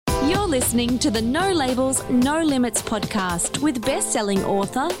You're listening to the No Labels, No Limits podcast with best-selling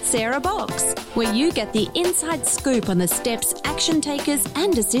author Sarah Box, where you get the inside scoop on the steps action takers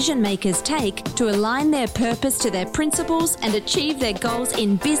and decision makers take to align their purpose to their principles and achieve their goals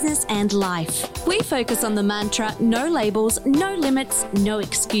in business and life. We focus on the mantra, no labels, no limits, no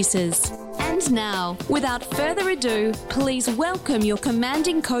excuses. And now, without further ado, please welcome your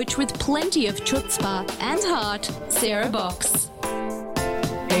commanding coach with plenty of chutzpah and heart, Sarah Box.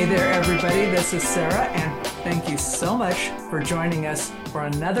 Hey there, everybody. This is Sarah, and thank you so much for joining us for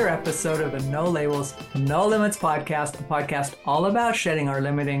another episode of the No Labels, No Limits podcast, the podcast all about shedding our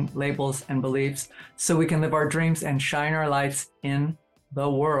limiting labels and beliefs so we can live our dreams and shine our lights in the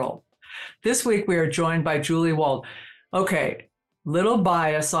world. This week, we are joined by Julie Wald. Okay, little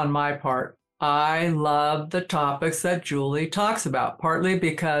bias on my part. I love the topics that Julie talks about, partly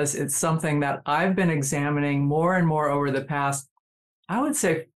because it's something that I've been examining more and more over the past, I would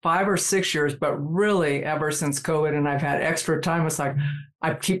say 5 or 6 years, but really ever since COVID, and I've had extra time. It's like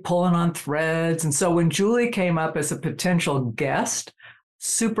I keep pulling on threads. And so when Julie came up as a potential guest,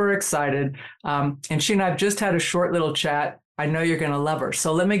 super excited. And she and I have just had a short little chat. I know you're going to love her.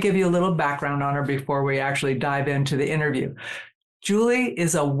 So let me give you a little background on her before we actually dive into the interview. Julie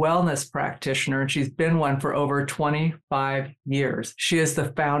is a wellness practitioner, and she's been one for over 25 years. She is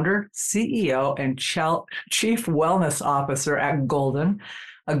the founder, CEO, and chief wellness officer at Golden,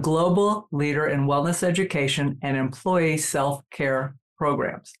 a global leader in wellness education and employee self-care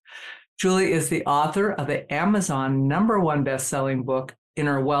programs. Julie is the author of the Amazon #1 best-selling book,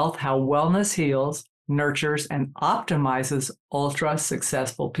 Inner Wealth: How Wellness Heals, Nurtures, and Optimizes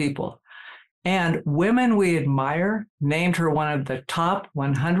Ultra-Successful People. And Women We Admire named her one of the top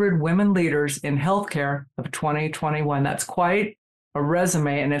 100 women leaders in healthcare of 2021. That's quite a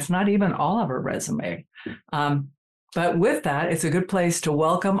resume, and it's not even all of her resume. But with that, it's a good place to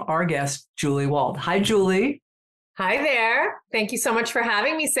welcome our guest, Julie Wald. Hi, Julie. Hi there. Thank you so much for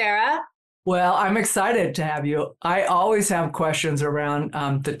having me, Sarah. Well, I'm excited to have you. I always have questions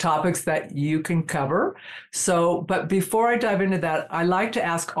around the topics that you can cover. But before I dive into that, I like to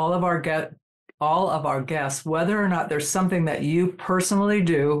ask all of our guests whether or not there's something that you personally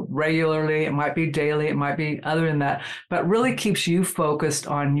do regularly. It might be daily, it might be other than that, but really keeps you focused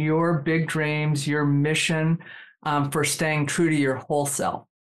on your big dreams, your mission for staying true to your whole self.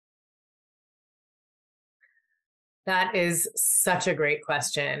 That is such a great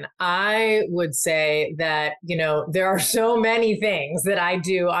question. I would say that, there are so many things that I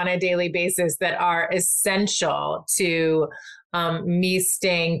do on a daily basis that are essential to me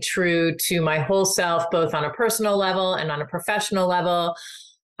staying true to my whole self, both on a personal level and on a professional level.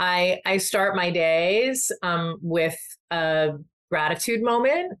 I start my days with a gratitude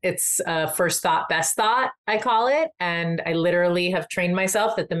moment. It's first thought, best thought, I call it. And I literally have trained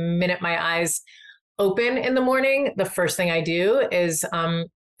myself that the minute my eyes open in the morning, the first thing I do is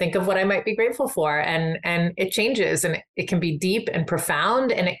think of what I might be grateful for. And it changes, and it can be deep and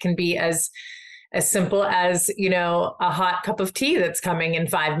profound, and it can be as simple as, a hot cup of tea that's coming in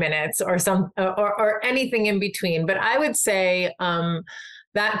 5 minutes or anything in between. But I would say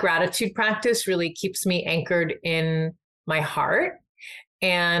that gratitude practice really keeps me anchored in my heart.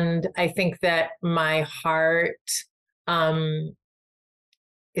 And I think that my heart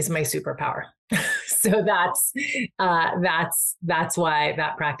is my superpower. So that's why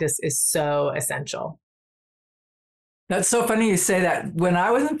that practice is so essential. That's so funny you say that. When I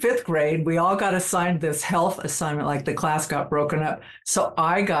was in 5th grade, we all got assigned this health assignment, like the class got broken up. So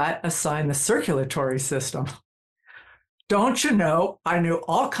I got assigned the circulatory system. Don't you know, I knew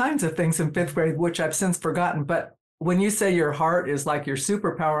all kinds of things in 5th grade, which I've since forgotten. But when you say your heart is like your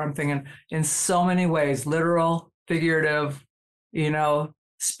superpower, I'm thinking in so many ways, literal, figurative,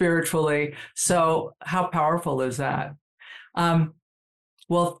 spiritually. So how powerful is that?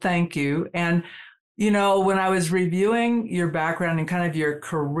 Well, thank you. And when I was reviewing your background and kind of your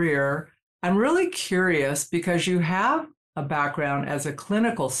career, I'm really curious because you have a background as a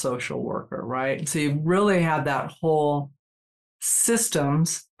clinical social worker, right? So you really have that whole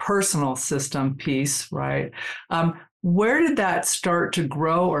personal system piece, right? Where did that start to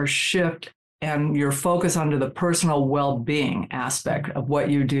grow or shift and your focus onto the personal well-being aspect of what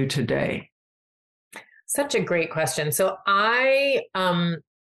you do today? Such a great question. So I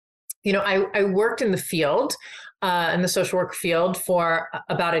worked in the field, in the social work field for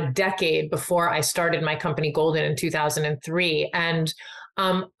about a decade before I started my company Golden in 2003. And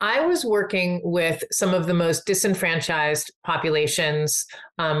I was working with some of the most disenfranchised populations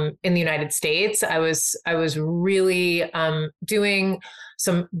in the United States. I was really doing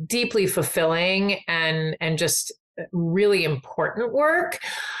some deeply fulfilling and just really important work.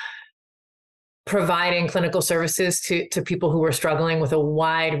 providing clinical services to people who were struggling with a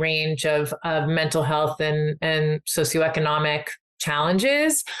wide range of mental health and socioeconomic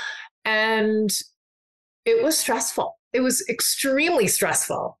challenges. And it was stressful. It was extremely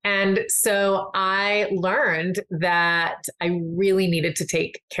stressful. And so I learned that I really needed to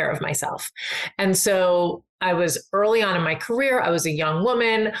take care of myself. And so I was early on in my career. I was a young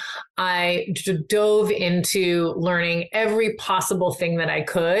woman. I dove into learning every possible thing that I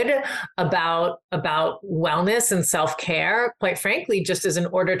could about wellness and self-care, quite frankly, just in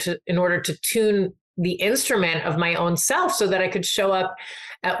order to tune the instrument of my own self so that I could show up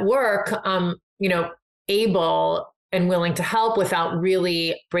at work, able and willing to help without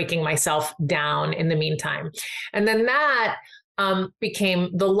really breaking myself down in the meantime. And then that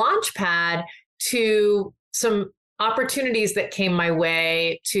became the launch pad to some opportunities that came my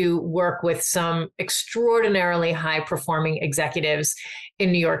way to work with some extraordinarily high-performing executives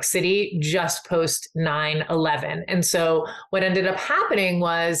in New York City just post 9/11. And so what ended up happening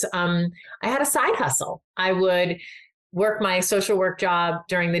was I had a side hustle. I would work my social work job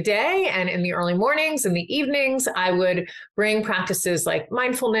during the day, and in the early mornings and the evenings, I would bring practices like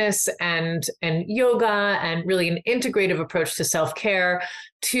mindfulness and yoga and really an integrative approach to self-care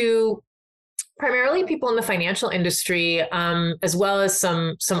to primarily people in the financial industry, as well as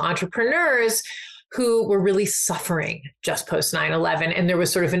some entrepreneurs who were really suffering just post 9/11. And there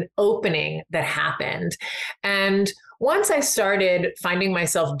was sort of an opening that happened. And once I started finding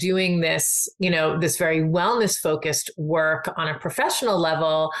myself doing this, this very wellness focused work on a professional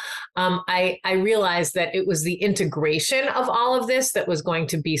level, I realized that it was the integration of all of this that was going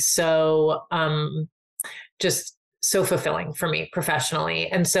to be so just so fulfilling for me professionally.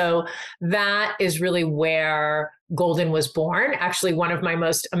 And so that is really where Golden was born. Actually, one of my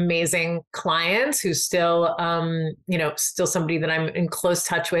most amazing clients who's still, still somebody that I'm in close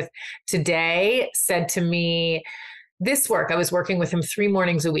touch with today said to me, this work, I was working with him 3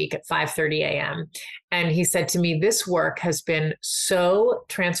 mornings a week at 5:30 a.m. And he said to me, this work has been so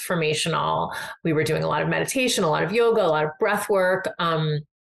transformational. We were doing a lot of meditation, a lot of yoga, a lot of breath work.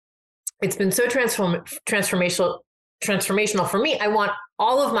 It's been so transformational for me. I want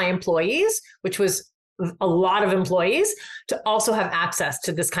all of my employees, which was a lot of employees, to also have access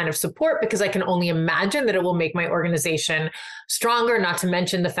to this kind of support, because I can only imagine that it will make my organization stronger, not to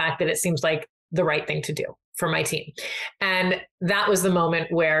mention the fact that it seems like the right thing to do for my team. And that was the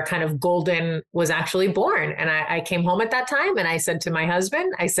moment where kind of Golden was actually born. And I came home at that time and I said to my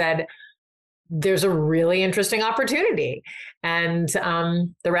husband, I said, there's a really interesting opportunity. And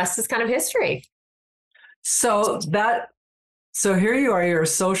the rest is kind of history. So here you are, you're a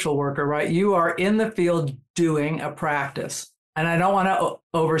social worker, right? You are in the field doing a practice. And I don't want to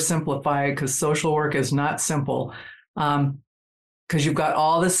oversimplify it, because social work is not simple, because you've got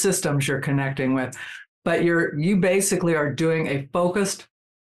all the systems you're connecting with. But you basically are doing a focused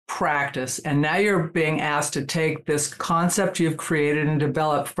practice. And now you're being asked to take this concept you've created and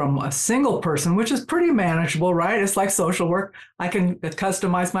developed from a single person, which is pretty manageable, right? It's like social work. I can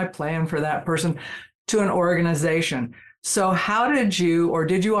customize my plan for that person, to an organization. So how did you, or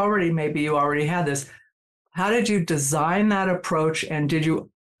did you already, maybe you already had this, how did you design that approach? And did you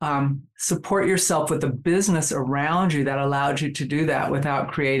support yourself with a business around you that allowed you to do that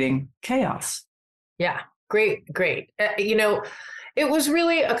without creating chaos? Yeah, great. It was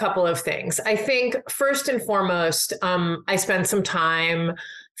really a couple of things. I think first and foremost, I spent some time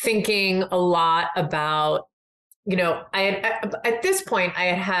thinking a lot about, at this point, I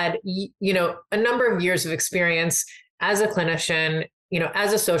had a number of years of experience as a clinician,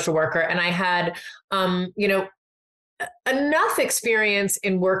 as a social worker, and I had, enough experience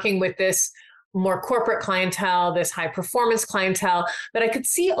in working with this more corporate clientele, this high performance clientele, that I could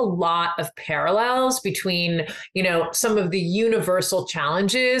see a lot of parallels between, some of the universal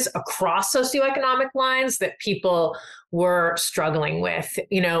challenges across socioeconomic lines that people were struggling with.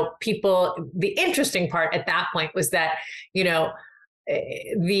 The interesting part at that point was that,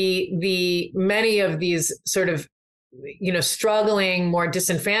 the many of these sort of, struggling, more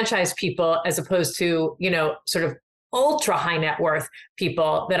disenfranchised people, as opposed to, sort of ultra high net worth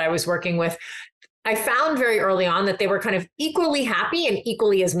people that I was working with, I found very early on that they were kind of equally happy and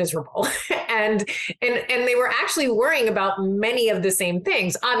equally as miserable. and they were actually worrying about many of the same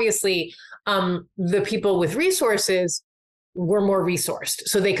things. Obviously, the people with resources were more resourced,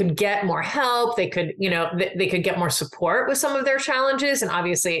 so they could get more help. They could, they could get more support with some of their challenges. And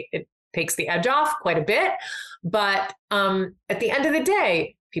obviously it takes the edge off quite a bit. But at the end of the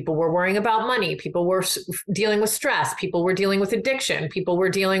day, people were worrying about money. People were dealing with stress. People were dealing with addiction. People were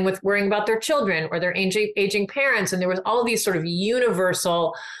dealing with worrying about their children or their aging parents. And there was all these sort of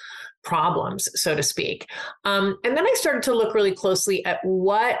universal problems, so to speak. And then I started to look really closely at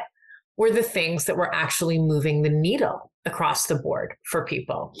what were the things that were actually moving the needle across the board for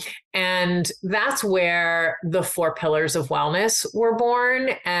people. And that's where the 4 pillars of wellness were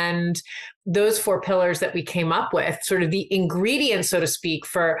born. And those 4 pillars that we came up with, sort of the ingredients, so to speak,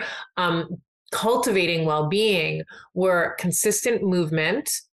 for cultivating well-being, were consistent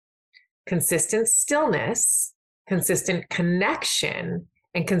movement, consistent stillness, consistent connection,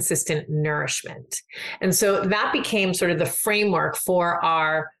 and consistent nourishment. And so that became sort of the framework for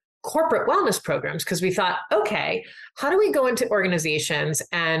our corporate wellness programs, because we thought, okay, how do we go into organizations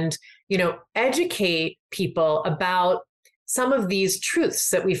and, educate people about some of these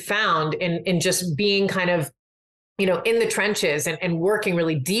truths that we found in just being kind of, in the trenches and working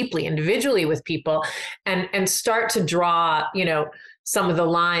really deeply individually with people, and start to draw, some of the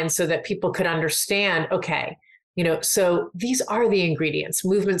lines so that people could understand, okay, so these are the ingredients: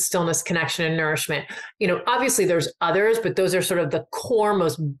 movement, stillness, connection, and nourishment. Obviously there's others, but those are sort of the core,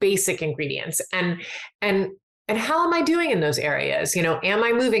 most basic ingredients. And how am I doing in those areas? Am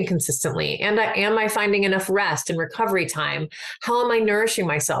I moving consistently? And am I finding enough rest and recovery time? How am I nourishing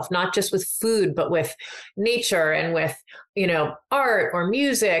myself, not just with food, but with nature and with, art or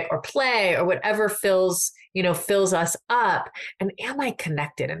music or play or whatever fills us up? And am I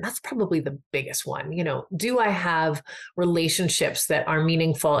connected? And that's probably the biggest one. Do I have relationships that are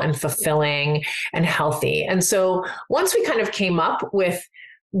meaningful and fulfilling and healthy? And so once we kind of came up with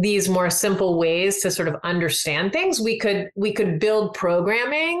these more simple ways to sort of understand things, we could build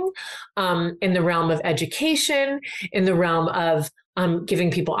programming in the realm of education, in the realm of giving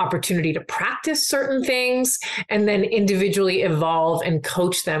people opportunity to practice certain things, and then individually evolve and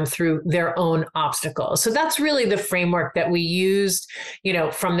coach them through their own obstacles. So that's really the framework that we used,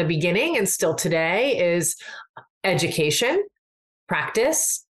 from the beginning and still today, is education,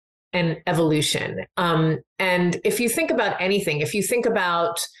 practice, and evolution. And if you think about anything, if you think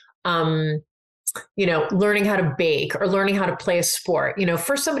about, learning how to bake or learning how to play a sport,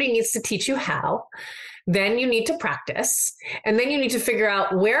 first somebody needs to teach you how, then you need to practice, and then you need to figure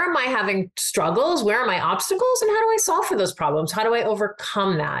out, where am I having struggles? Where are my obstacles? And how do I solve for those problems? How do I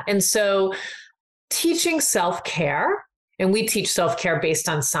overcome that? And so teaching self-care, and we teach self-care based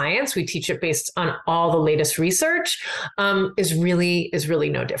on science, we teach it based on all the latest research, is really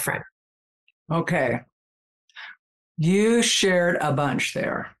no different. Okay. You shared a bunch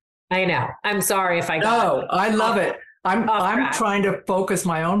there. I know. I'm sorry if I got No, I love it. I'm trying to focus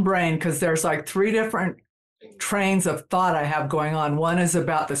my own brain, because there's like 3 different trains of thought I have going on. One is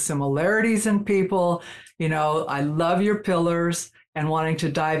about the similarities in people. I love your pillars and wanting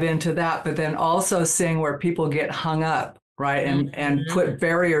to dive into that, but then also seeing where people get hung up, right? And put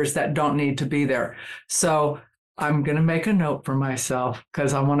barriers that don't need to be there. So I'm going to make a note for myself,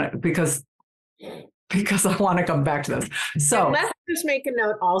 because I want to come back to this. So and let's just make a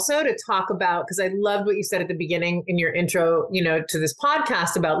note also to talk about, because I loved what you said at the beginning in your intro, to this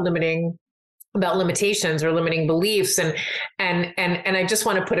podcast about limitations or limiting beliefs. And I just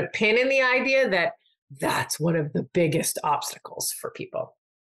want to put a pin in the idea that that's one of the biggest obstacles for people.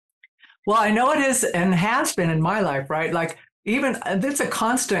 Well, I know it is and has been in my life, right? Like, even it's a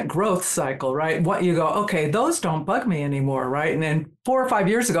constant growth cycle, right? What you go, okay, those don't bug me anymore, right? And then 4 or 5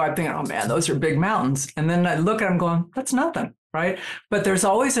 years ago, I'd think, oh man, those are big mountains. And then I look at them going, that's nothing, right? But there's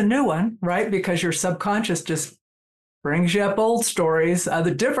always a new one, right? Because your subconscious just brings you up old stories,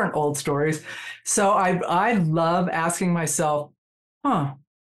 the different old stories. So I love asking myself,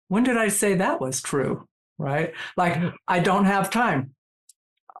 when did I say that was true, right? Like, I don't have time.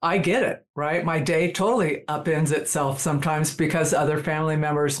 I get it, right? My day totally upends itself sometimes because other family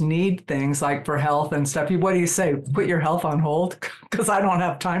members need things like for health and stuff. What do you say? Put your health on hold because I don't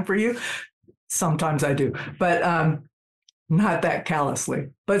have time for you? Sometimes I do, but not that callously.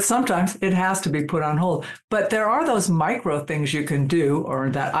 But sometimes it has to be put on hold. But there are those micro things you can do, or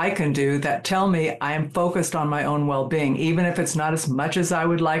that I can do, that tell me I am focused on my own well-being. Even if it's not as much as I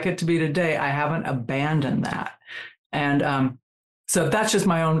would like it to be today, I haven't abandoned that. And so that's just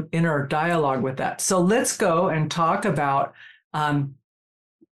my own inner dialogue with that. So let's go and talk about the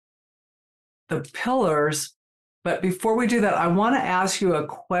pillars. But before we do that, I want to ask you a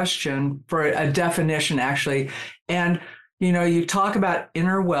question for a definition, actually. And, you talk about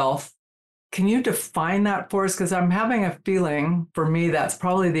inner wealth. Can you define that for us? Because I'm having a feeling, for me, that's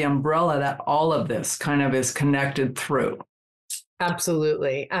probably the umbrella that all of this kind of is connected through.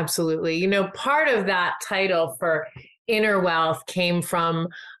 Absolutely. Absolutely. Part of that title for inner wealth came from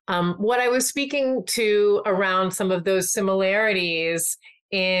what I was speaking to around some of those similarities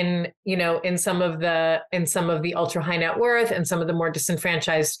in some of the ultra high net worth and some of the more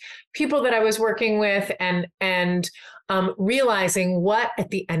disenfranchised people that I was working with, and realizing what at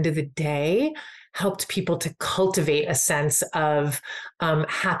the end of the day helped people to cultivate a sense of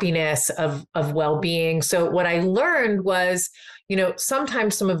happiness, of well-being. So what I learned was,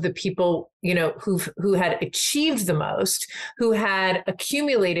 sometimes some of the people, who had achieved the most, who had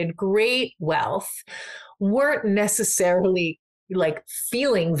accumulated great wealth, weren't necessarily like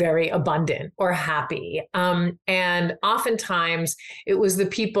feeling very abundant or happy. And oftentimes it was the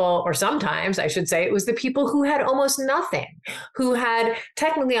people, or sometimes I should say, it was the people who had almost nothing, who had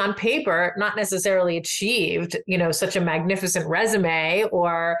technically on paper, not necessarily achieved, such a magnificent resume,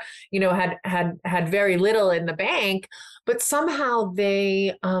 or, had very little in the bank, but somehow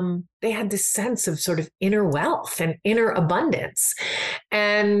they had this sense of sort of inner wealth and inner abundance.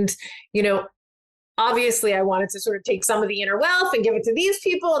 And, obviously, I wanted to sort of take some of the inner wealth and give it to these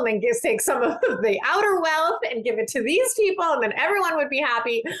people, and then just take some of the outer wealth and give it to these people, and then everyone would be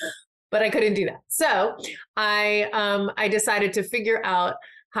happy. But I couldn't do that. So I decided to figure out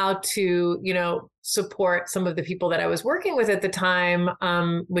how to, support some of the people that I was working with at the time,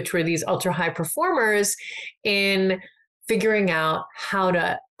 which were these ultra high performers, in figuring out how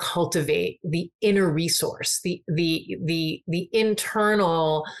to cultivate the inner resource, the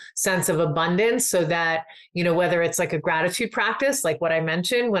internal sense of abundance, so that, whether it's like a gratitude practice, like what I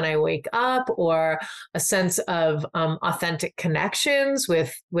mentioned when I wake up, or a sense of authentic connections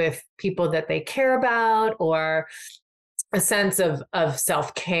with people that they care about, or a sense of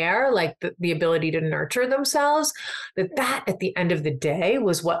self-care, like the ability to nurture themselves, that at the end of the day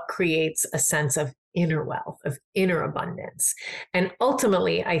was what creates a sense of inner wealth, of inner abundance. And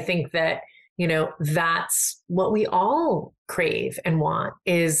ultimately, I think that, that's what we all crave and want,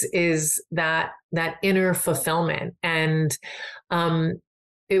 is that inner fulfillment. And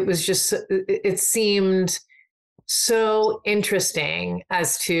it seemed so interesting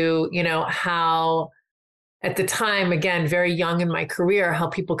as to, how at the time, again, very young in my career, how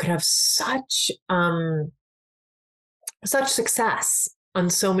people could have such success on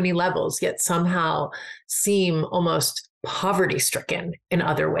so many levels, yet somehow seem almost poverty-stricken in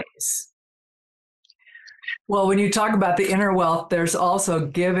other ways. Well, when you talk about the inner wealth, there's also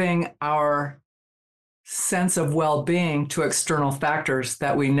giving our sense of well-being to external factors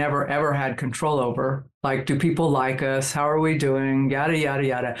that we never, ever had control over. Like, do people like us? How are we doing? Yada, yada,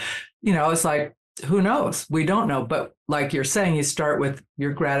 yada. It's like, who knows? We don't know. But like you're saying, you start with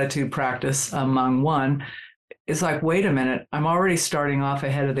your gratitude practice among one. It's like, wait a minute, I'm already starting off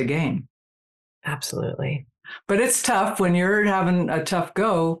ahead of the game. Absolutely. But it's tough when you're having a tough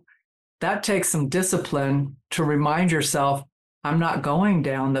go. That takes some discipline to remind yourself, I'm not going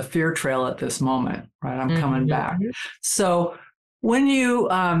down the fear trail at this moment, right? I'm coming back. So when you,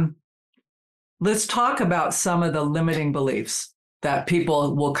 let's talk about some of the limiting beliefs that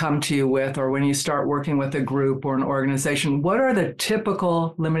people will come to you with, or when you start working with a group or an organization. What are the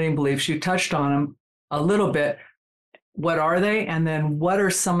typical limiting beliefs? You touched on them a little bit. What are they? And then what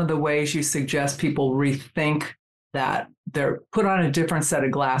are some of the ways you suggest people rethink that, they're put on a different set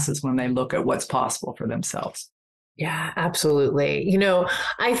of glasses when they look at what's possible for themselves? Yeah, absolutely.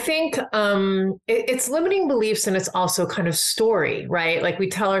 I think it's limiting beliefs, and it's also kind of story, right? Like, we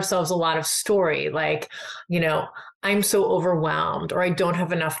tell ourselves a lot of story, like, I'm so overwhelmed, or I don't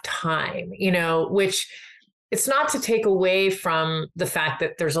have enough time, which, it's not to take away from the fact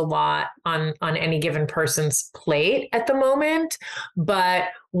that there's a lot on any given person's plate at the moment. But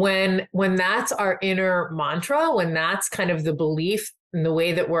when that's our inner mantra, when that's kind of the belief and the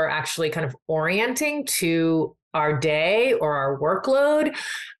way that we're actually kind of orienting to our day or our workload,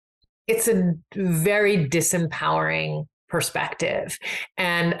 it's a very disempowering perspective.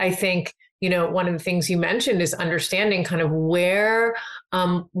 And I think, one of the things you mentioned is understanding kind of where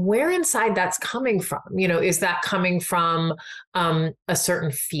inside that's coming from. Is that coming from a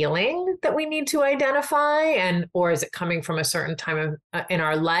certain feeling that we need to identify, or is it coming from a certain time in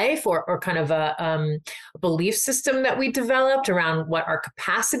our life, or kind of a belief system that we developed around what our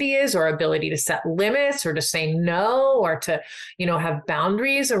capacity is, or ability to set limits, or to say no, or to have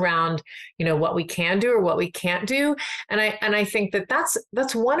boundaries around what we can do or what we can't do. And I think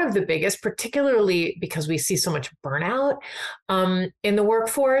that's one of the biggest, particularly because we see so much burnout in the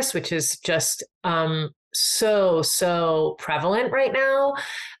workforce, which is just so prevalent right now.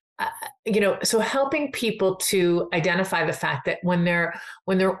 So helping people to identify the fact that when they're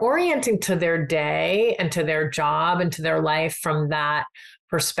orienting to their day and to their job and to their life from that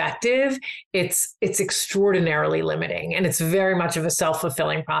perspective, it's extraordinarily limiting, and it's very much of a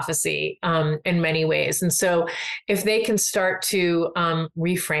self-fulfilling prophecy in many ways. And so if they can start to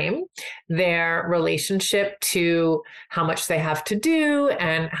reframe their relationship to how much they have to do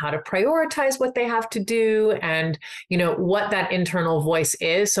and how to prioritize what they have to do, and what that internal voice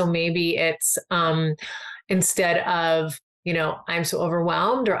is. So maybe it's instead of I'm so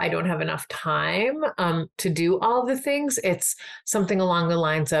overwhelmed, or I don't have enough time to do all the things, it's something along the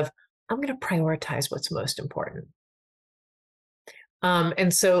lines of, I'm going to prioritize what's most important.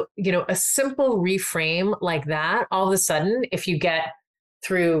 And so, a simple reframe like that, all of a sudden, if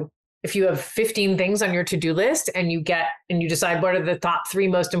you have 15 things on your to-do list and you decide what are the top 3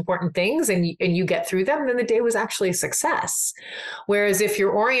 most important things, and you get through them, then the day was actually a success. Whereas if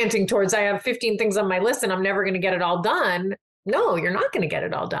you're orienting towards, I have 15 things on my list and I'm never going to get it all done. No, you're not going to get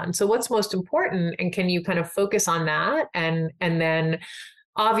it all done. So what's most important? And can you kind of focus on that? And then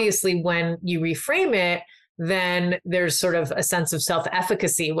obviously when you reframe it, then there's sort of a sense of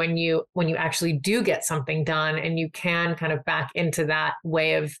self-efficacy when you actually do get something done, and you can kind of back into that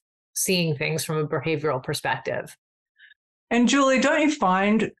way of seeing things from a behavioral perspective. And Julie, don't you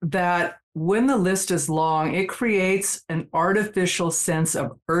find that when the list is long, it creates an artificial sense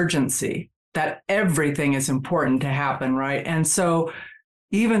of urgency that everything is important to happen, right? And so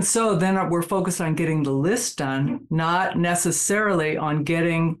even so, then we're focused on getting the list done, not necessarily on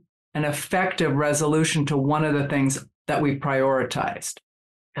getting an effective resolution to one of the things that we prioritized.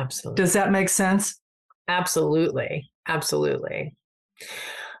 Absolutely. Does that make sense? Absolutely. Absolutely.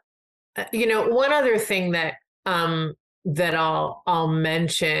 One other thing that I'll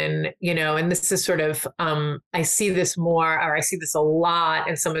mention, and this is sort of, I see this a lot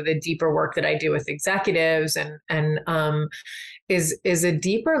in some of the deeper work that I do with executives, and is a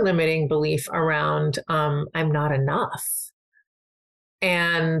deeper limiting belief around I'm not enough.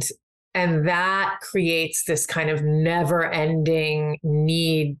 And that creates this kind of never-ending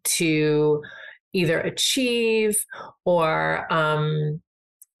need to either achieve or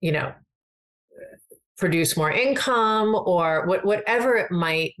produce more income, or whatever it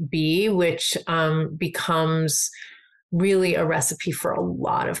might be, which becomes really a recipe for a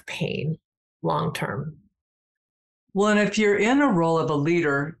lot of pain long term. Well, and if you're in a role of a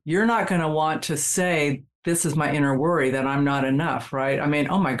leader, you're not going to want to say, this is my inner worry that I'm not enough, right? I mean,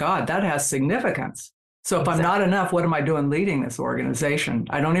 oh my God, that has significance. So if I'm not enough, what am I doing leading this organization?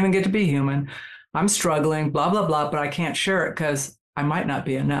 I don't even get to be human. I'm struggling, blah, blah, blah, but I can't share it because I might not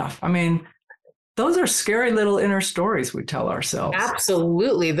be enough. I mean, those are scary little inner stories we tell ourselves.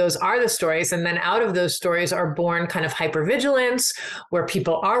 Absolutely. Those are the stories. And then out of those stories are born kind of hypervigilance, where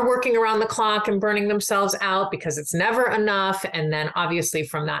people are working around the clock and burning themselves out because it's never enough. And then obviously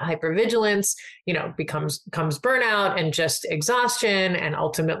from that hypervigilance, comes burnout and just exhaustion, and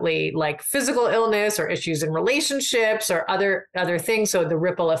ultimately like physical illness or issues in relationships or other things. So the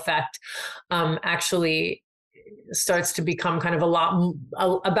ripple effect actually starts to become kind of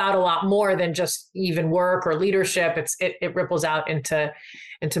about a lot more than just even work or leadership. It ripples out into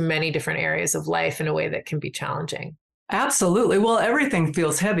many different areas of life in a way that can be challenging. Absolutely. Well, everything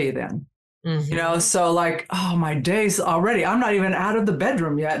feels heavy then. Mm-hmm. So like, oh, my day's already, I'm not even out of the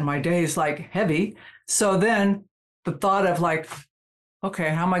bedroom yet, and my day's like heavy. So then the thought of like, okay,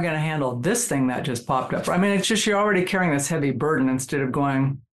 how am I going to handle this thing that just popped up? I mean, it's just, you're already carrying this heavy burden instead of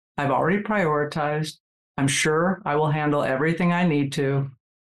going, I've already prioritized. I'm sure I will handle everything I need to,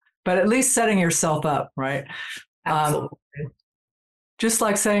 but at least setting yourself up, right? Absolutely. Just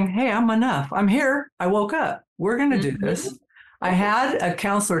like saying, hey, I'm enough. I'm here. I woke up. We're going to do this. I had a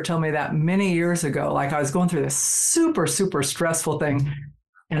counselor tell me that many years ago. Like I was going through this super, super stressful thing.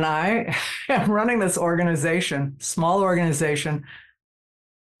 And I am running this organization, small organization.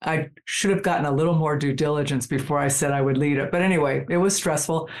 I should have gotten a little more due diligence before I said I would lead it. But anyway, it was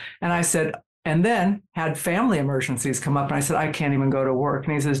stressful. And I said, and then had family emergencies come up. And I said, I can't even go to work.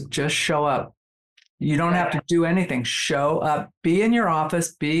 And he says, just show up. You don't have to do anything. Show up, be in your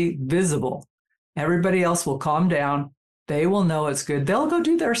office, be visible. Everybody else will calm down. They will know it's good. They'll go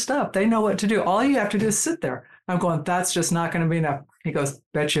do their stuff. They know what to do. All you have to do is sit there. I'm going, that's just not going to be enough. He goes,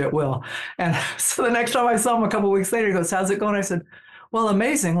 bet you it will. And so the next time I saw him a couple of weeks later, he goes, how's it going? I said, well,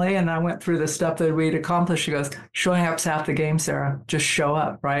 amazingly. And I went through the stuff that we'd accomplished. She goes, showing up's half the game, Sarah. Just show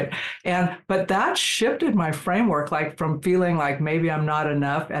up, right? But that shifted my framework, like from feeling like maybe I'm not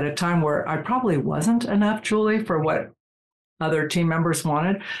enough at a time where I probably wasn't enough, Julie, for what other team members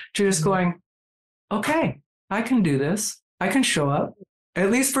wanted, to just going, okay, I can do this. I can show up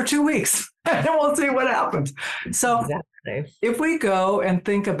at least for 2 weeks, and we'll see what happens. So if we go and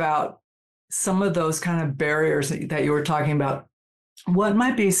think about some of those kind of barriers that you were talking about, what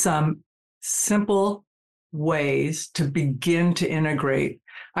might be some simple ways to begin to integrate?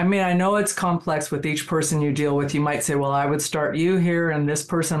 I mean, I know it's complex with each person you deal with. You might say, well, I would start you here, and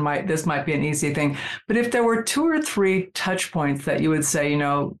this might be an easy thing. But if there were 2 or 3 touch points that you would say,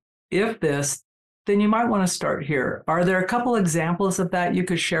 if this, then you might want to start here. Are there a couple examples of that you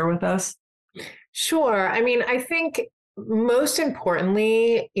could share with us? Sure. I mean, I think most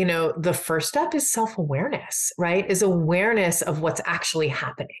importantly, the first step is self-awareness, right? Is awareness of what's actually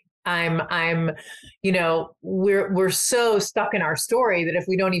happening. We're so stuck in our story that if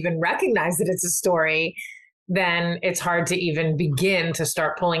we don't even recognize that it's a story, then it's hard to even begin to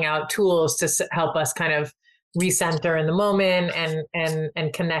start pulling out tools to help us kind of recenter in the moment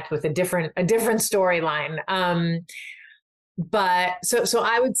and connect with a different storyline. But so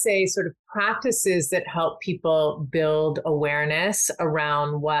I would say sort of practices that help people build awareness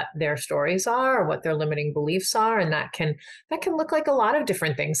around what their stories are or what their limiting beliefs are. And that can look like a lot of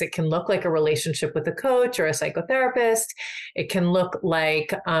different things. It can look like a relationship with a coach or a psychotherapist. It can look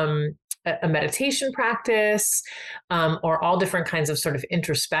like a meditation practice, or all different kinds of sort of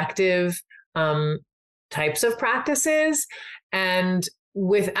introspective types of practices. And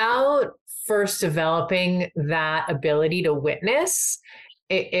without first developing that ability to witness,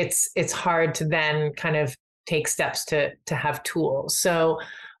 it's hard to then kind of take steps to have tools. So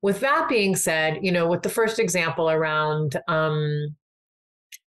with that being said, with the first example around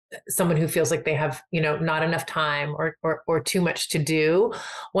someone who feels like they have, not enough time or too much to do,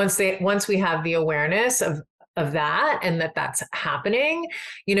 once we have the awareness of that and that's happening,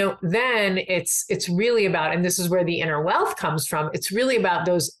 then it's really about, and this is where the inner wealth comes from. It's really about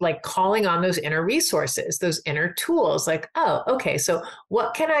those, like, calling on those inner resources, those inner tools, like, oh, okay, so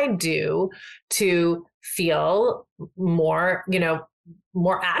what can I do to feel more,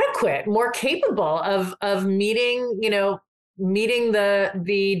 more adequate, more capable of meeting the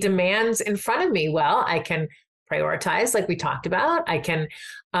demands in front of me? Well, I can prioritize, like we talked about. I can,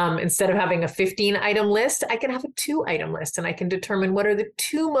 instead of having a 15-item list, I can have a 2-item list, and I can determine what are the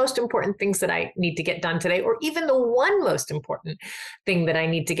 2 most important things that I need to get done today, or even the 1 most important thing that I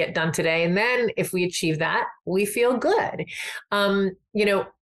need to get done today. And then if we achieve that, we feel good.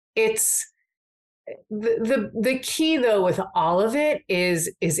 It's the key, though, with all of it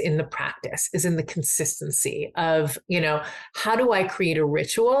is in the practice, is in the consistency of, how do I create a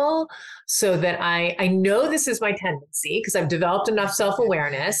ritual so that I know this is my tendency because I've developed enough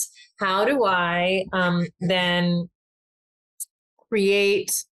self-awareness. How do I then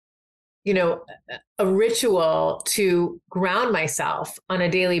create, a ritual to ground myself on a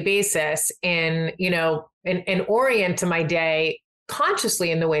daily basis and orient to my day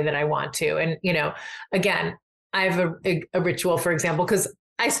consciously in the way that I want to. And, again, I have a ritual, for example, because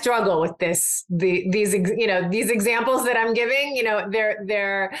I struggle with these examples that I'm giving,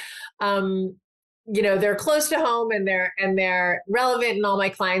 they're close to home and they're relevant in all my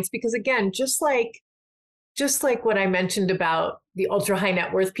clients, because again, just like what I mentioned about the ultra high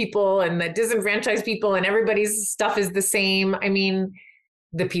net worth people and the disenfranchised people and everybody's stuff is the same. I mean,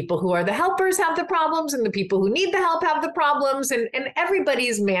 the people who are the helpers have the problems, and the people who need the help have the problems, and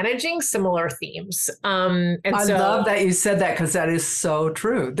everybody's managing similar themes. I love that you said that, because that is so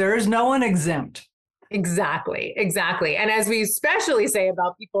true. There is no one exempt. Exactly. And as we especially say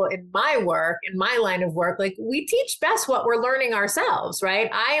about people in my work, in my line of work, like, we teach best what we're learning ourselves, right?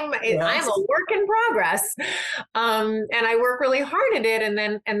 I'm a work in progress. And I work really hard at it.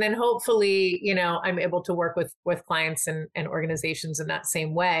 And then hopefully, I'm able to work with clients and organizations in that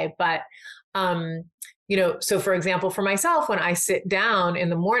same way. But, so for example, for myself, when I sit down in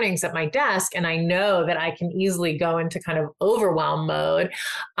the mornings at my desk and I know that I can easily go into kind of overwhelm mode,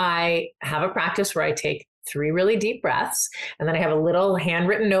 I have a practice where I take 3 really deep breaths, and then I have a little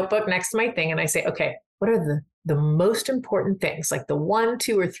handwritten notebook next to my thing. And I say, okay, what are the most important things, like the 1,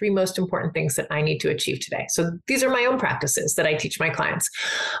 2, or 3 most important things that I need to achieve today? So these are my own practices that I teach my clients.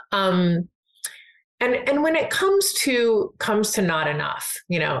 And when it comes to not enough,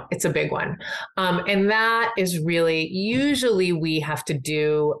 it's a big one. And that is really, usually we have to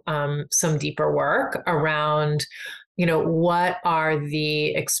do some deeper work around, what are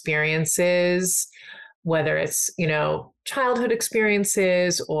the experiences, whether it's, childhood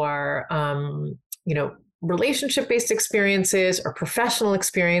experiences or, relationship-based experiences or professional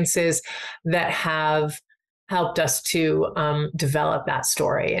experiences that have helped us to develop that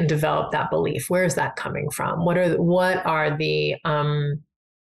story and develop that belief. Where is that coming from? What are the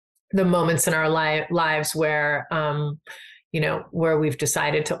moments in our lives where where we've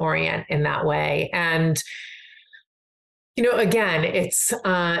decided to orient in that way? And Again, it's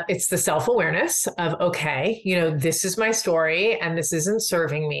the self-awareness of, okay, this is my story and this isn't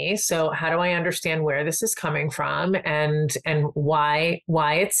serving me. So how do I understand where this is coming from and why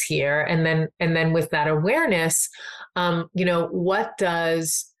it's here? And then with that awareness, what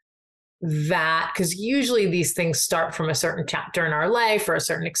does that, because usually these things start from a certain chapter in our life or a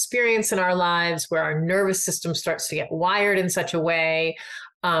certain experience in our lives where our nervous system starts to get wired in such a way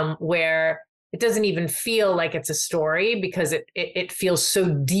where it doesn't even feel like it's a story because it feels so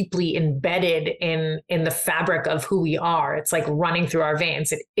deeply embedded in the fabric of who we are. It's like running through our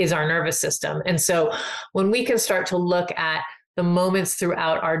veins. It is our nervous system. And so when we can start to look at the moments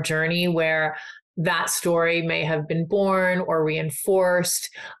throughout our journey where that story may have been born or reinforced,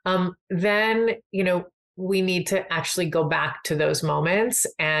 then, we need to actually go back to those moments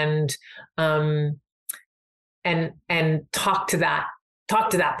and talk to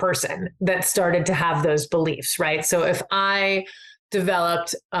that person that started to have those beliefs, right? So if I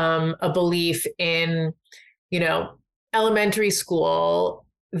developed a belief in, elementary school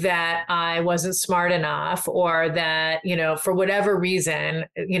that I wasn't smart enough, or that, for whatever reason,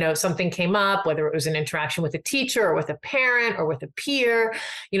 something came up, whether it was an interaction with a teacher or with a parent or with a peer,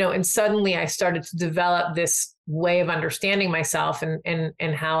 and suddenly I started to develop this way of understanding myself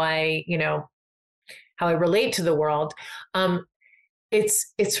and how I, how I relate to the world.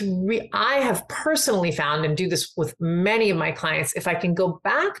 I have personally found, and do this with many of my clients, if I can go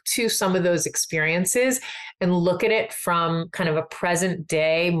back to some of those experiences and look at it from kind of a present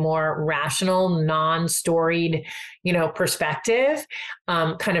day, more rational, non-storied, perspective,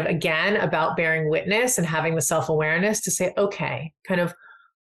 kind of again about bearing witness and having the self-awareness to say, okay, kind of,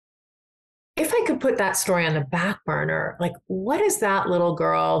 if I could put that story on the back burner, like, what does that little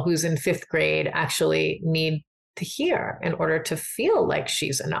girl who's in 5th grade actually need to hear in order to feel like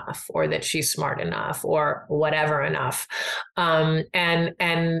she's enough, or that she's smart enough, or whatever enough? And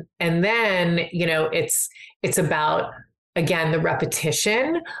then, it's about, again, the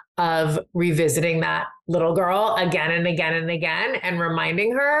repetition of revisiting that little girl again and again and again, and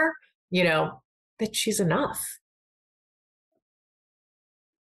reminding her, that she's enough.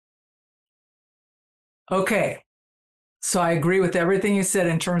 Okay. So I agree with everything you said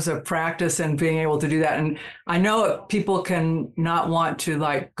in terms of practice and being able to do that. And I know people can not want to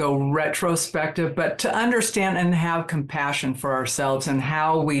go retrospective, but to understand and have compassion for ourselves and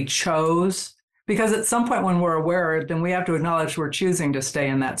how we chose, because at some point when we're aware, then we have to acknowledge we're choosing to stay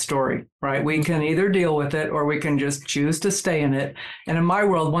in that story, right? We can either deal with it or we can just choose to stay in it. And in my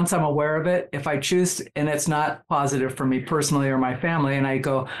world, once I'm aware of it, if I choose and it's not positive for me personally or my family, and I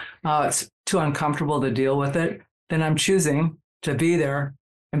go, oh, it's too uncomfortable to deal with it, then I'm choosing to be there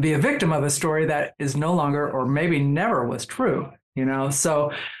and be a victim of a story that is no longer, or maybe never was true,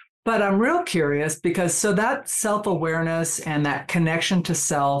 So, but I'm real curious because so that self-awareness and that connection to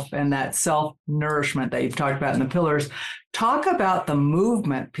self and that self-nourishment that you've talked about in the pillars, talk about the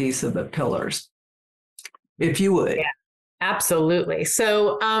movement piece of the pillars, if you would. Yeah, absolutely.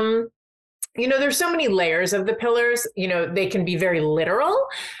 So, there's so many layers of the pillars. They can be very literal,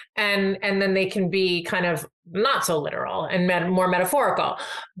 and then they can be kind of not so literal and more metaphorical.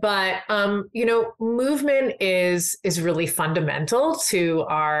 But movement is really fundamental to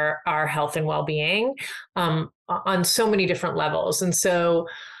our health and well-being on so many different levels. And so,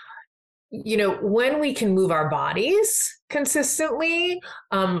 when we can move our bodies consistently,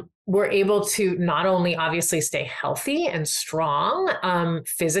 we're able to not only obviously stay healthy and strong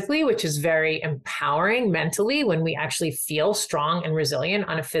physically, which is very empowering mentally when we actually feel strong and resilient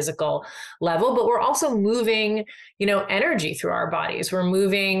on a physical level, but we're also moving, energy through our bodies. We're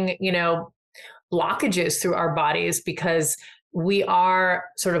moving, blockages through our bodies because we are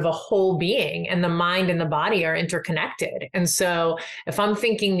sort of a whole being, and the mind and the body are interconnected. And so if I'm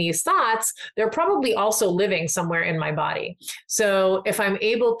thinking these thoughts, they're probably also living somewhere in my body. So if I'm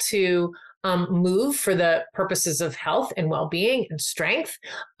able to move for the purposes of health and well-being and strength,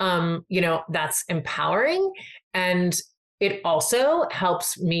 that's empowering. And it also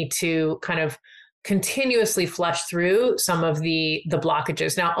helps me to kind of continuously flush through some of the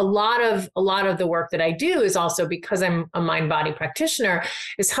blockages. Now, a lot of the work that I do is also, because I'm a mind-body practitioner,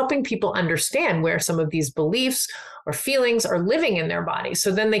 is helping people understand where some of these beliefs or feelings are living in their body.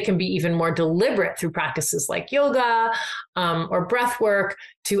 So then they can be even more deliberate through practices like yoga or breath work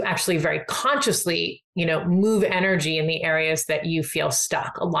to actually very consciously, move energy in the areas that you feel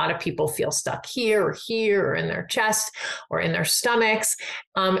stuck. A lot of people feel stuck here or in their chest or in their stomachs.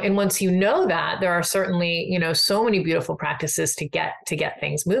 And once you know that, there are certainly, so many beautiful practices to get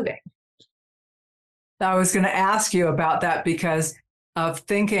things moving. I was going to ask you about that because of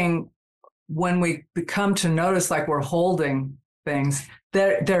thinking when we come to notice like we're holding things,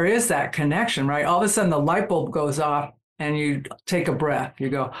 there is that connection, right? All of a sudden the light bulb goes off and you take a breath. You're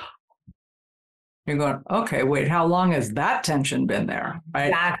going, okay, wait, how long has that tension been there? Right?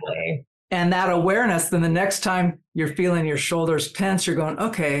 Exactly. And that awareness, then the next time you're feeling your shoulders tense, you're going,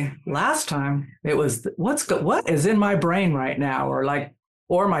 okay, last time it was, what is in my brain right now?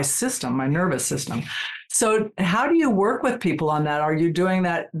 Or my system, my nervous system. So how do you work with people on that? Are you doing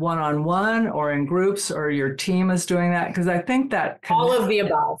that one-on-one or in groups, or your team is doing that? Because I think that all of the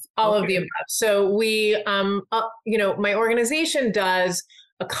above. So we, my organization does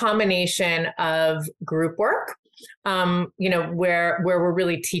a combination of group work, where we're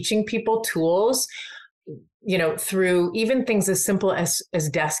really teaching people tools, through even things as simple as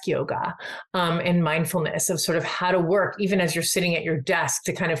desk yoga, and mindfulness of sort of how to work, even as you're sitting at your desk,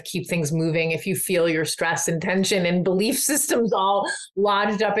 to kind of keep things moving. If you feel your stress and tension and belief systems all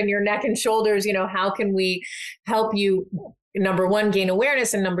lodged up in your neck and shoulders, how can we help you, number one, gain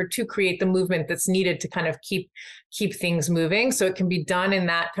awareness, and number two, create the movement that's needed to kind of keep things moving. So it can be done in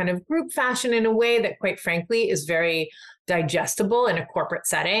that kind of group fashion in a way that, quite frankly, is very digestible in a corporate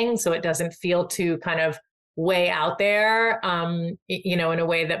setting. So it doesn't feel too kind of way out there, in a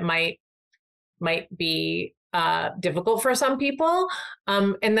way that might be difficult for some people.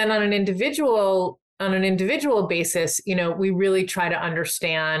 And then on an individual basis, we really try to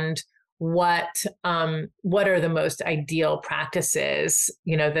understand what are the most ideal practices,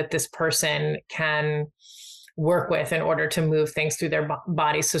 that this person can work with in order to move things through their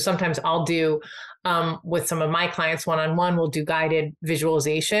bodies. So sometimes I'll do, with some of my clients one-on-one, we'll do guided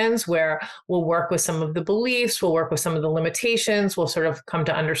visualizations where we'll work with some of the beliefs, we'll work with some of the limitations, we'll sort of come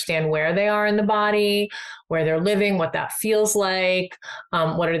to understand where they are in the body, where they're living, what that feels like,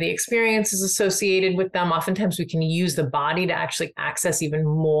 what are the experiences associated with them. Oftentimes we can use the body to actually access even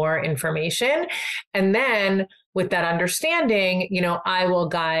more information. And then with that understanding, I will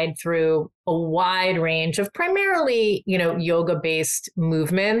guide through a wide range of primarily, yoga-based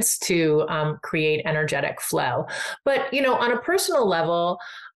movements to create energetic flow. But, on a personal level,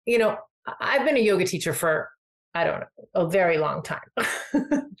 I've been a yoga teacher for, I don't know, a very long time,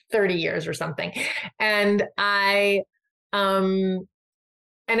 30 years or something. And and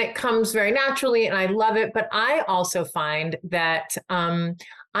it comes very naturally and I love it. But I also find that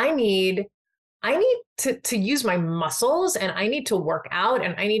I need to use my muscles, and I need to work out,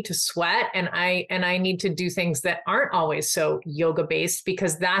 and I need to sweat, and I need to do things that aren't always so yoga based,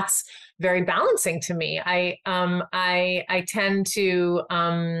 because that's very balancing to me. I tend to,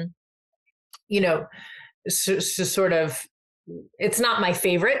 sort of, it's not my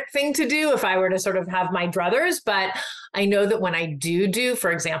favorite thing to do if I were to sort of have my druthers, but I know that when I do,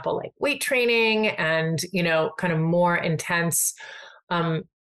 for example, like weight training and, kind of more intense,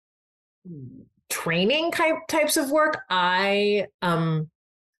 training types of work, I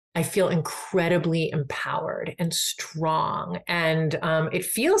feel incredibly empowered and strong. And it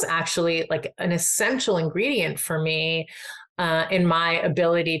feels actually like an essential ingredient for me in my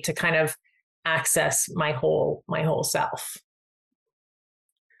ability to kind of access my whole self.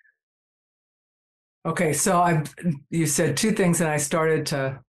 Okay, so you said two things and I started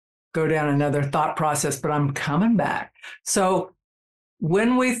to go down another thought process, but I'm coming back. So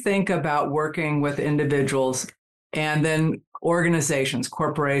when we think about working with individuals and then organizations,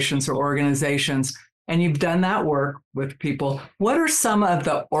 corporations or organizations, and you've done that work with people, what are some of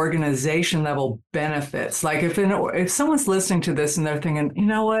the organization level benefits? Like if someone's listening to this and they're thinking, you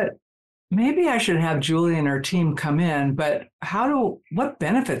know what, maybe I should have Julie and her team come in, but what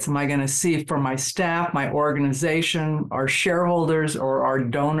benefits am I going to see for my staff, my organization, our shareholders, or our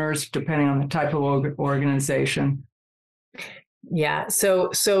donors, depending on the type of organization? Yeah. So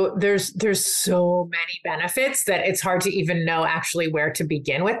there's so many benefits that it's hard to even know actually where to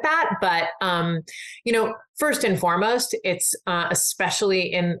begin with that. But, first and foremost, it's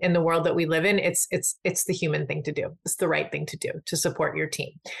especially in the world that we live in, it's the human thing to do. It's the right thing to do to support your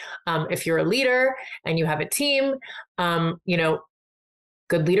team. If you're a leader and you have a team,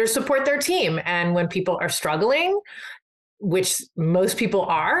 good leaders support their team. And when people are struggling, which most people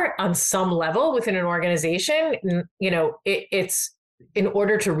are on some level within an organization, it's in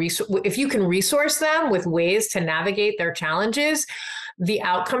order to if you can resource them with ways to navigate their challenges, the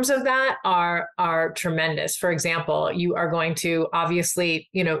outcomes of that are tremendous. For example, you are going to obviously,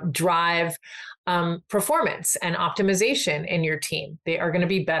 drive performance and optimization in your team. They are going to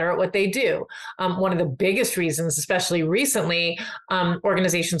be better at what they do. One of the biggest reasons, especially recently,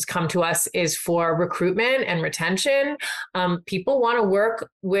 organizations come to us is for recruitment and retention. People want to work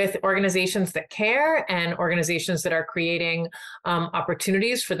with organizations that care and organizations that are creating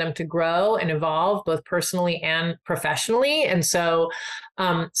opportunities for them to grow and evolve both personally and professionally. And so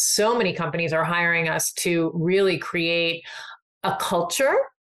many companies are hiring us to really create a culture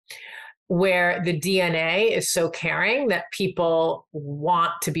where the DNA is so caring that people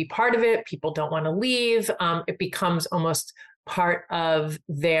want to be part of it. People don't want to leave. It becomes almost part of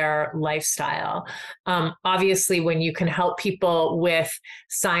their lifestyle. Obviously, when you can help people with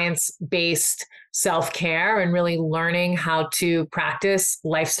science-based self-care and really learning how to practice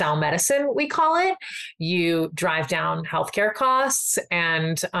lifestyle medicine, we call it, you drive down healthcare costs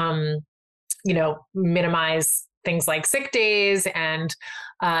and, minimize things like sick days, and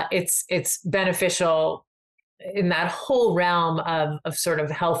it's beneficial in that whole realm of sort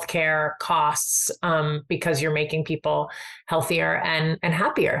of healthcare costs because you're making people healthier and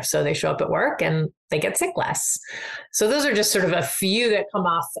happier. So they show up at work and they get sick less. So those are just sort of a few that come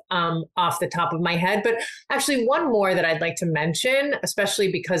off the top of my head. But actually one more that I'd like to mention,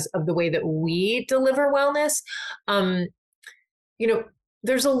 especially because of the way that we deliver wellness,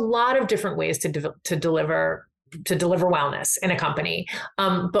 there's a lot of different ways to deliver wellness in a company.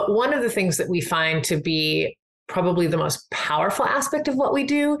 But one of the things that we find to be probably the most powerful aspect of what we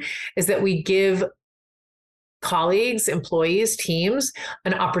do is that we give colleagues, employees, teams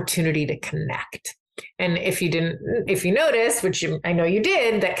an opportunity to connect. And if you noticed, which I know you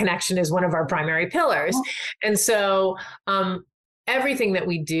did, that connection is one of our primary pillars. And so everything that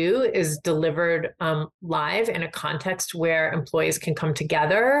we do is delivered live in a context where employees can come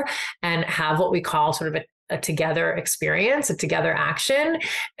together and have what we call sort of a together experience, a together action.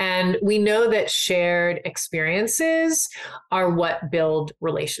 And we know that shared experiences are what build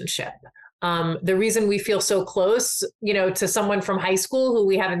relationship. The reason we feel so close, to someone from high school who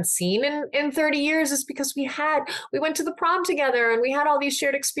we haven't seen in 30 years is because we went to the prom together and we had all these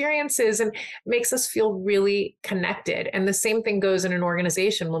shared experiences, and it makes us feel really connected. And the same thing goes in an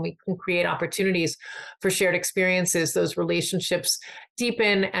organization. When we can create opportunities for shared experiences, those relationships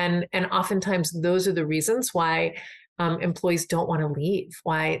deepen. And oftentimes those are the reasons why employees don't want to leave,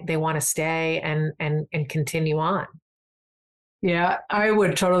 why they want to stay and continue on. Yeah, I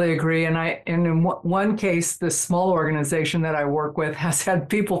would totally agree. And in one case, this small organization that I work with has had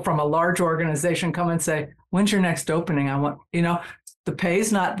people from a large organization come and say, "When's your next opening?" I want, the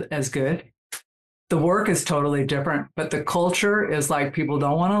pay's not as good. The work is totally different, but the culture is like people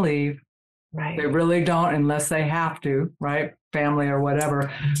don't want to leave. Right. They really don't unless they have to, right? Family or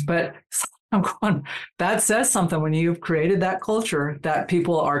whatever. But I'm going, that says something when you've created that culture that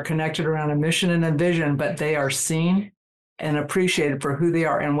people are connected around a mission and a vision, but they are seen and appreciated for who they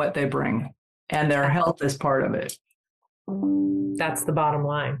are and what they bring. And their health is part of it. That's the bottom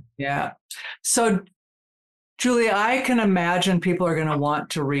line. Yeah. So, Julie, I can imagine people are going to want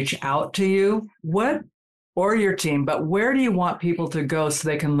to reach out to you, or your team, but where do you want people to go so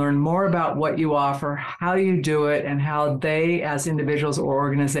they can learn more about what you offer, how you do it, and how they as individuals or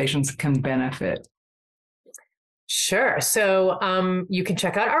organizations can benefit? Sure. So you can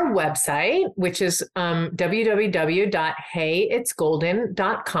check out our website, which is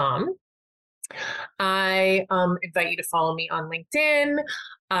www.heyitsgolden.com. I invite you to follow me on LinkedIn.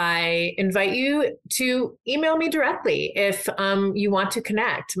 I invite you to email me directly if you want to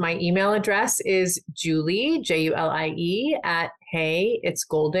connect. My email address is Julie, Julie, at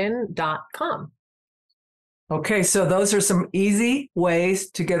heyitsgolden.com. Okay, so those are some easy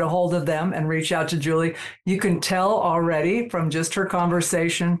ways to get a hold of them and reach out to Julie. You can tell already from just her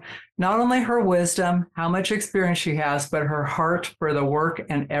conversation, not only her wisdom, how much experience she has, but her heart for the work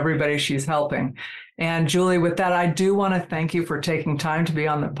and everybody she's helping. And Julie, with that, I do want to thank you for taking time to be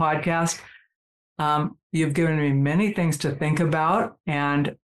on the podcast. You've given me many things to think about,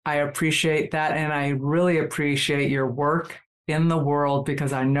 and I appreciate that. And I really appreciate your work in the world,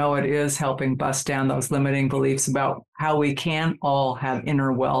 because I know it is helping bust down those limiting beliefs about how we can all have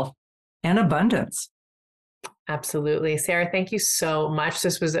inner wealth and abundance. Absolutely. Sarah, thank you so much.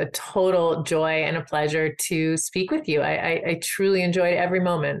 This was a total joy and a pleasure to speak with you. I truly enjoyed every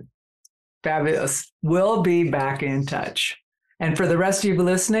moment. Fabulous. We'll be back in touch. And for the rest of you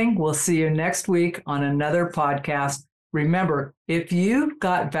listening, we'll see you next week on another podcast. Remember, if you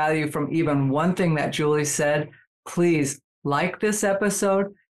got value from even one thing that Julie said, please like this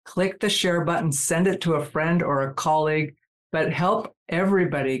episode, click the share button, send it to a friend or a colleague, but help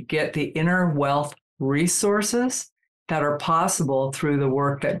everybody get the inner wealth resources that are possible through the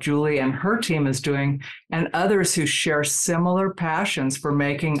work that Julie and her team is doing, and others who share similar passions for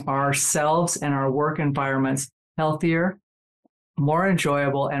making ourselves and our work environments healthier, more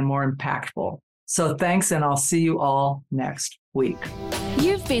enjoyable, and more impactful. So thanks, and I'll see you all next week.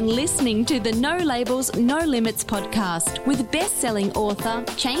 You've been listening to the No Labels, No Limits podcast with best-selling author,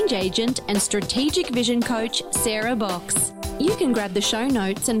 change agent, and strategic vision coach, Sarah Box. You can grab the show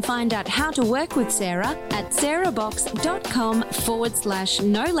notes and find out how to work with Sarah at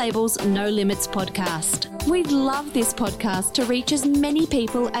sarahbox.com/No Labels, No Limits podcast. We'd love this podcast to reach as many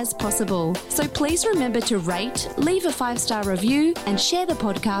people as possible. So please remember to rate, leave a 5-star review, and share the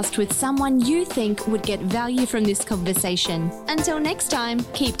podcast with someone you think would get value from this conversation. Until next time,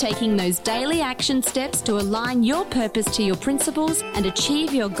 keep taking those daily action steps to align your purpose to your principles and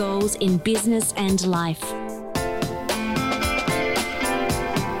achieve your goals in business and life.